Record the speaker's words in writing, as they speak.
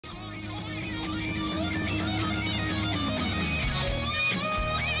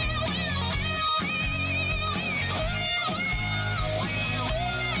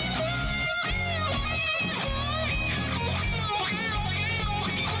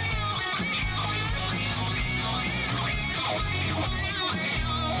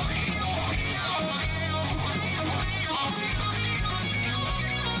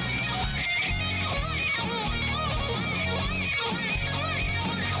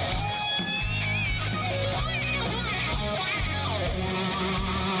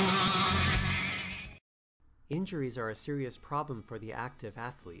Injuries are a serious problem for the active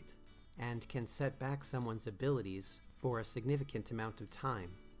athlete and can set back someone's abilities for a significant amount of time.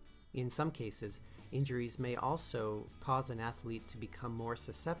 In some cases, injuries may also cause an athlete to become more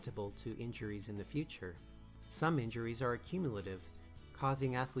susceptible to injuries in the future. Some injuries are accumulative,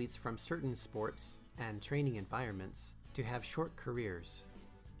 causing athletes from certain sports and training environments to have short careers.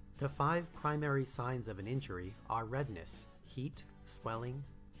 The 5 primary signs of an injury are redness, heat, swelling,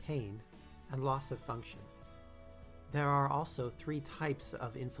 pain, and loss of function. There are also 3 types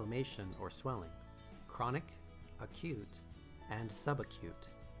of inflammation or swelling: chronic, acute, and subacute.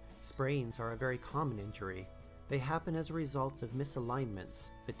 Sprains are a very common injury. They happen as a result of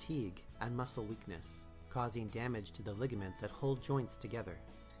misalignments, fatigue, and muscle weakness, causing damage to the ligament that hold joints together.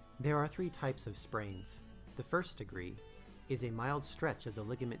 There are 3 types of sprains. The first degree is a mild stretch of the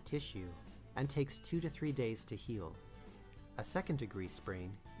ligament tissue and takes 2 to 3 days to heal. A second degree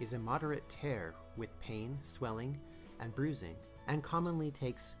sprain is a moderate tear with pain, swelling, and bruising, and commonly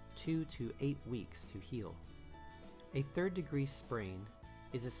takes 2 to 8 weeks to heal. A third degree sprain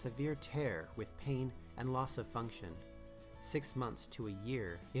is a severe tear with pain and loss of function. 6 months to a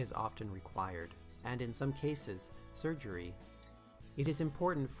year is often required, and in some cases, surgery. It is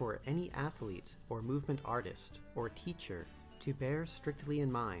important for any athlete or movement artist or teacher to bear strictly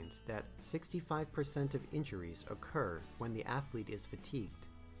in mind that 65% of injuries occur when the athlete is fatigued.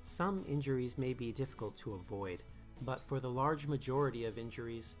 Some injuries may be difficult to avoid, but for the large majority of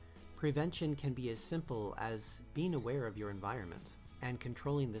injuries, prevention can be as simple as being aware of your environment and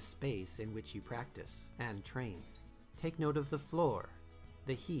controlling the space in which you practice and train. Take note of the floor,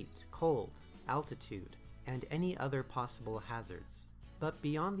 the heat, cold, altitude, and any other possible hazards. But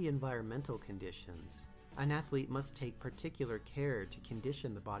beyond the environmental conditions, an athlete must take particular care to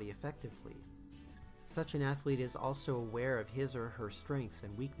condition the body effectively. Such an athlete is also aware of his or her strengths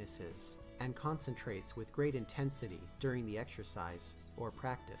and weaknesses and concentrates with great intensity during the exercise or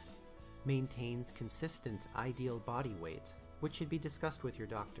practice, maintains consistent ideal body weight, which should be discussed with your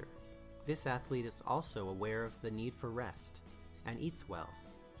doctor. This athlete is also aware of the need for rest and eats well.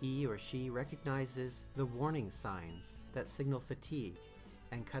 He or she recognizes the warning signs that signal fatigue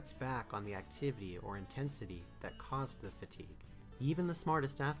and cuts back on the activity or intensity that caused the fatigue. Even the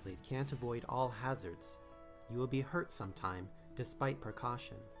smartest athlete can't avoid all hazards. You will be hurt sometime despite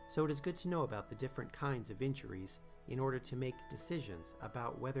precaution, so it is good to know about the different kinds of injuries in order to make decisions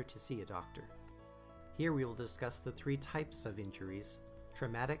about whether to see a doctor. Here we will discuss the 3 types of injuries: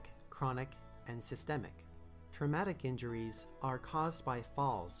 traumatic, chronic, and systemic. Traumatic injuries are caused by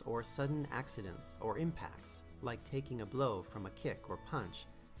falls or sudden accidents or impacts, like taking a blow from a kick or punch,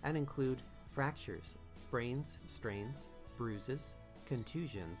 and include fractures, sprains, strains, bruises,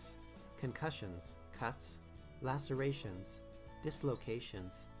 contusions, concussions, cuts, lacerations,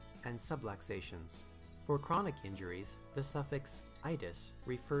 dislocations, and subluxations. For chronic injuries, the suffix itis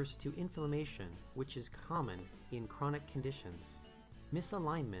refers to inflammation, which is common in chronic conditions.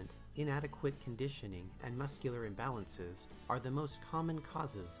 Misalignment, inadequate conditioning, and muscular imbalances are the most common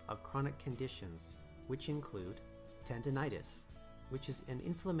causes of chronic conditions, which include tendinitis, which is an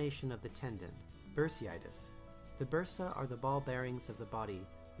inflammation of the tendon; bursitis. The bursa are the ball bearings of the body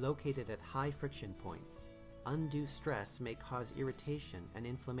located at high friction points. Undue stress may cause irritation and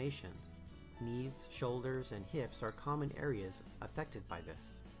inflammation. Knees, shoulders, and hips are common areas affected by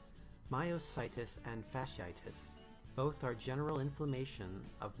this. Myositis and fasciitis. Both are general inflammation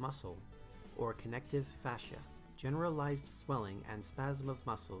of muscle or connective fascia. Generalized swelling and spasm of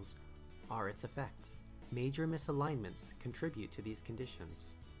muscles are its effects. Major misalignments contribute to these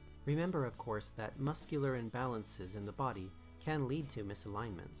conditions. Remember, of course, that muscular imbalances in the body can lead to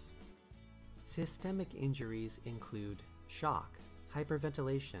misalignments. Systemic injuries include shock,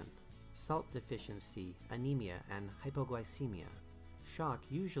 hyperventilation, salt deficiency, anemia, and hypoglycemia. Shock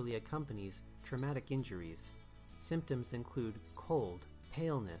usually accompanies traumatic injuries. Symptoms include cold,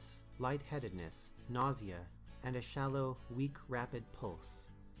 paleness, lightheadedness, nausea, and a shallow, weak, rapid pulse.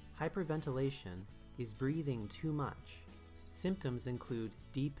 Hyperventilation is breathing too much. Symptoms include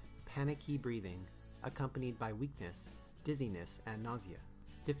deep, panicky breathing, accompanied by weakness, dizziness, and nausea.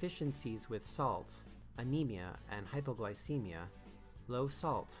 Deficiencies with salt, anemia, and hypoglycemia, low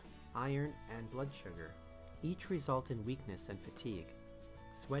salt, iron, and blood sugar, each result in weakness and fatigue.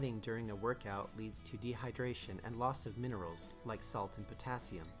 Sweating during a workout leads to dehydration and loss of minerals like salt and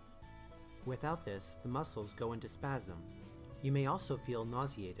potassium. Without this, the muscles go into spasm. You may also feel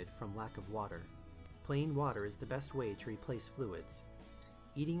nauseated from lack of water. Plain water is the best way to replace fluids.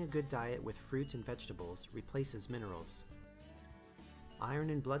 Eating a good diet with fruit and vegetables replaces minerals.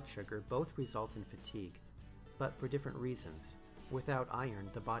 Iron and blood sugar both result in fatigue, but for different reasons. Without iron,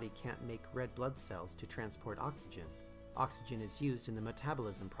 the body can't make red blood cells to transport oxygen. Oxygen is used in the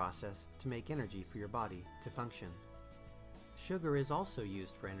metabolism process to make energy for your body to function. Sugar is also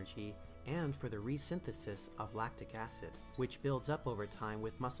used for energy and for the resynthesis of lactic acid, which builds up over time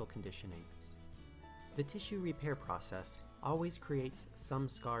with muscle conditioning. The tissue repair process always creates some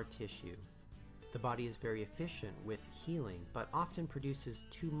scar tissue. The body is very efficient with healing, but often produces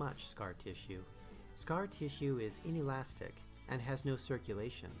too much scar tissue. Scar tissue is inelastic and has no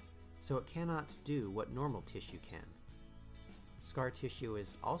circulation, so it cannot do what normal tissue can. Scar tissue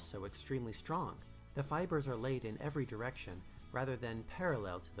is also extremely strong. The fibers are laid in every direction rather than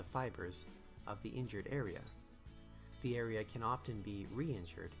parallel to the fibers of the injured area. The area can often be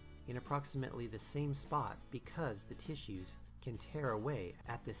re-injured in approximately the same spot because the tissues can tear away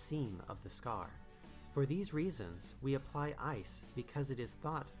at the seam of the scar. For these reasons, we apply ice because it is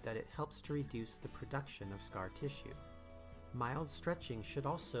thought that it helps to reduce the production of scar tissue. Mild stretching should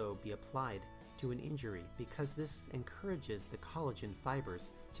also be applied to an injury because this encourages the collagen fibers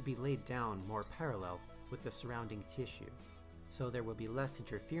to be laid down more parallel with the surrounding tissue, so there will be less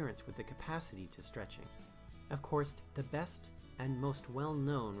interference with the capacity to stretching. Of course, the best and most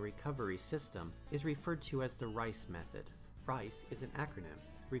well-known recovery system is referred to as the RICE method. RICE is an acronym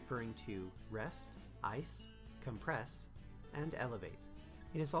referring to rest, ice, compress, and elevate.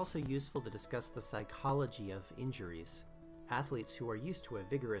 It is also useful to discuss the psychology of injuries. Athletes who are used to a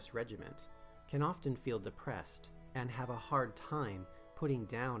vigorous regiment can often feel depressed and have a hard time putting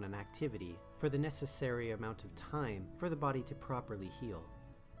down an activity for the necessary amount of time for the body to properly heal.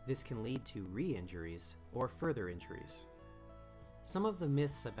 This can lead to re-injuries or further injuries. Some of the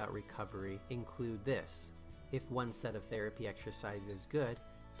myths about recovery include this: if one set of therapy exercise is good,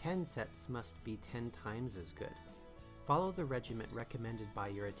 10 sets must be 10 times as good. Follow the regimen recommended by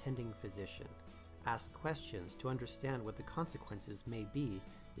your attending physician. Ask questions to understand what the consequences may be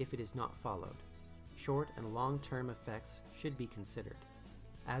if it is not followed. Short and long-term effects should be considered.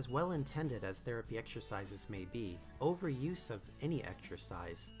 As well-intended as therapy exercises may be, overuse of any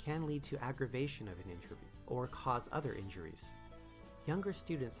exercise can lead to aggravation of an injury or cause other injuries. Younger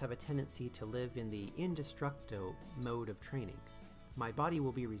students have a tendency to live in the indestructo mode of training. My body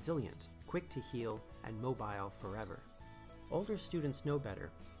will be resilient, quick to heal, and mobile forever. Older students know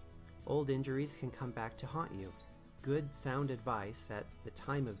better. Old injuries can come back to haunt you. Good, sound advice at the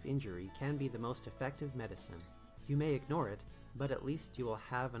time of injury can be the most effective medicine. You may ignore it, but at least you will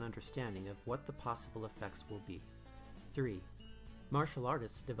have an understanding of what the possible effects will be. 3. Martial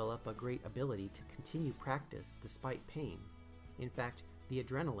artists develop a great ability to continue practice despite pain. In fact, the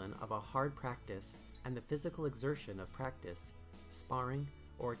adrenaline of a hard practice and the physical exertion of practice, sparring,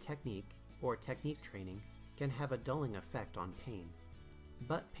 or technique training can have a dulling effect on pain.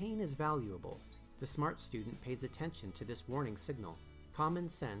 But pain is valuable. The smart student pays attention to this warning signal. Common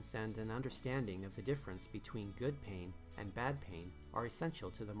sense and an understanding of the difference between good pain and bad pain are essential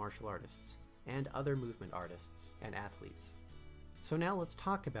to the martial artists and other movement artists and athletes. So now let's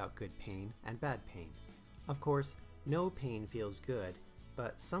talk about good pain and bad pain. Of course, no pain feels good,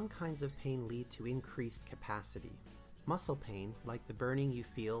 but some kinds of pain lead to increased capacity. Muscle pain, like the burning you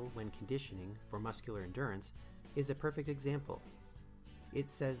feel when conditioning for muscular endurance, is a perfect example. It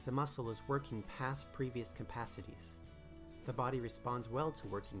says the muscle is working past previous capacities. The body responds well to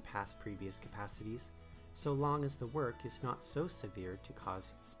working past previous capacities, so long as the work is not so severe to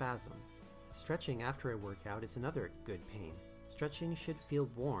cause spasm. Stretching after a workout is another good pain. Stretching should feel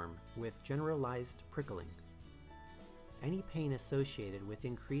warm with generalized prickling. Any pain associated with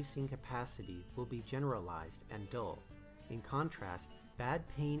increasing capacity will be generalized and dull. In contrast, bad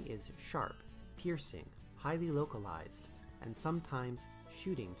pain is sharp, piercing, highly localized, and sometimes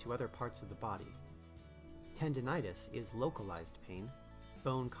shooting to other parts of the body. Tendinitis is localized pain.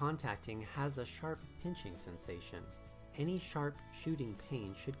 Bone contacting has a sharp pinching sensation. Any sharp shooting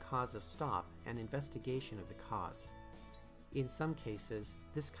pain should cause a stop and investigation of the cause. In some cases,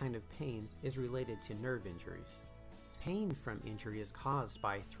 this kind of pain is related to nerve injuries. Pain from injury is caused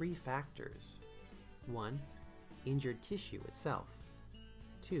by 3 factors. 1. Injured tissue itself.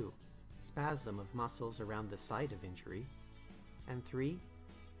 2. Spasm of muscles around the site of injury. And 3.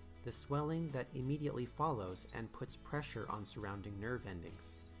 The swelling that immediately follows and puts pressure on surrounding nerve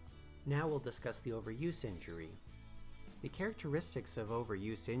endings. Now we'll discuss the overuse injury. The characteristics of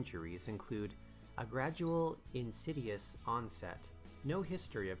overuse injuries include a gradual, insidious onset, no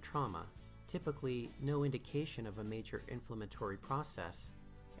history of trauma, typically no indication of a major inflammatory process,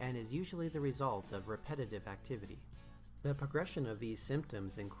 and is usually the result of repetitive activity. The progression of these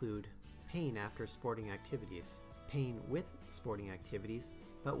symptoms include pain after sporting activities, pain with sporting activities,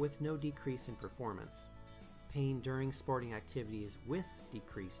 but with no decrease in performance, pain during sporting activities with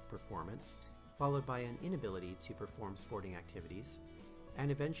decreased performance, followed by an inability to perform sporting activities, and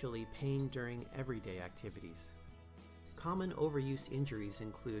eventually pain during everyday activities. Common overuse injuries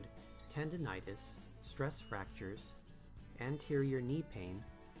include tendinitis, stress fractures, anterior knee pain,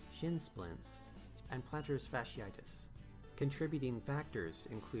 shin splints, and plantar fasciitis. Contributing factors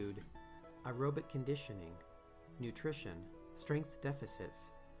include aerobic conditioning, nutrition, strength deficits,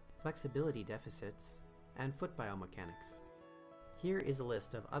 flexibility deficits, and foot biomechanics. Here is a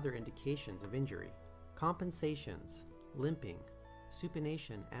list of other indications of injury: compensations, limping,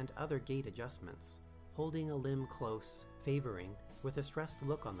 supination and other gait adjustments, holding a limb close, favoring, with a stressed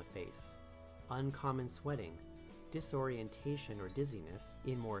look on the face, uncommon sweating, disorientation or dizziness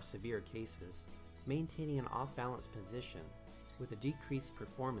in more severe cases, maintaining an off-balance position with a decreased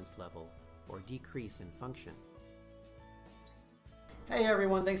performance level or decrease in function. Hey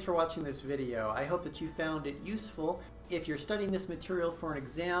everyone, thanks for watching this video. I hope that you found it useful. If you're studying this material for an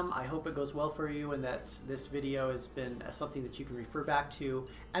exam, I hope it goes well for you and that this video has been something that you can refer back to.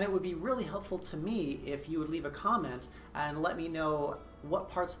 And it would be really helpful to me if you would leave a comment and let me know what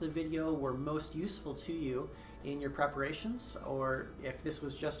parts of the video were most useful to you in your preparations, or if this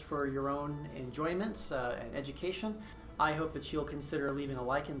was just for your own enjoyment and education. I hope that you'll consider leaving a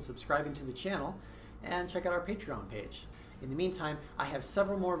like and subscribing to the channel, and check out our Patreon page. In the meantime, I have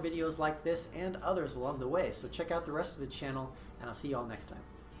several more videos like this and others along the way, so check out the rest of the channel, and I'll see you all next time.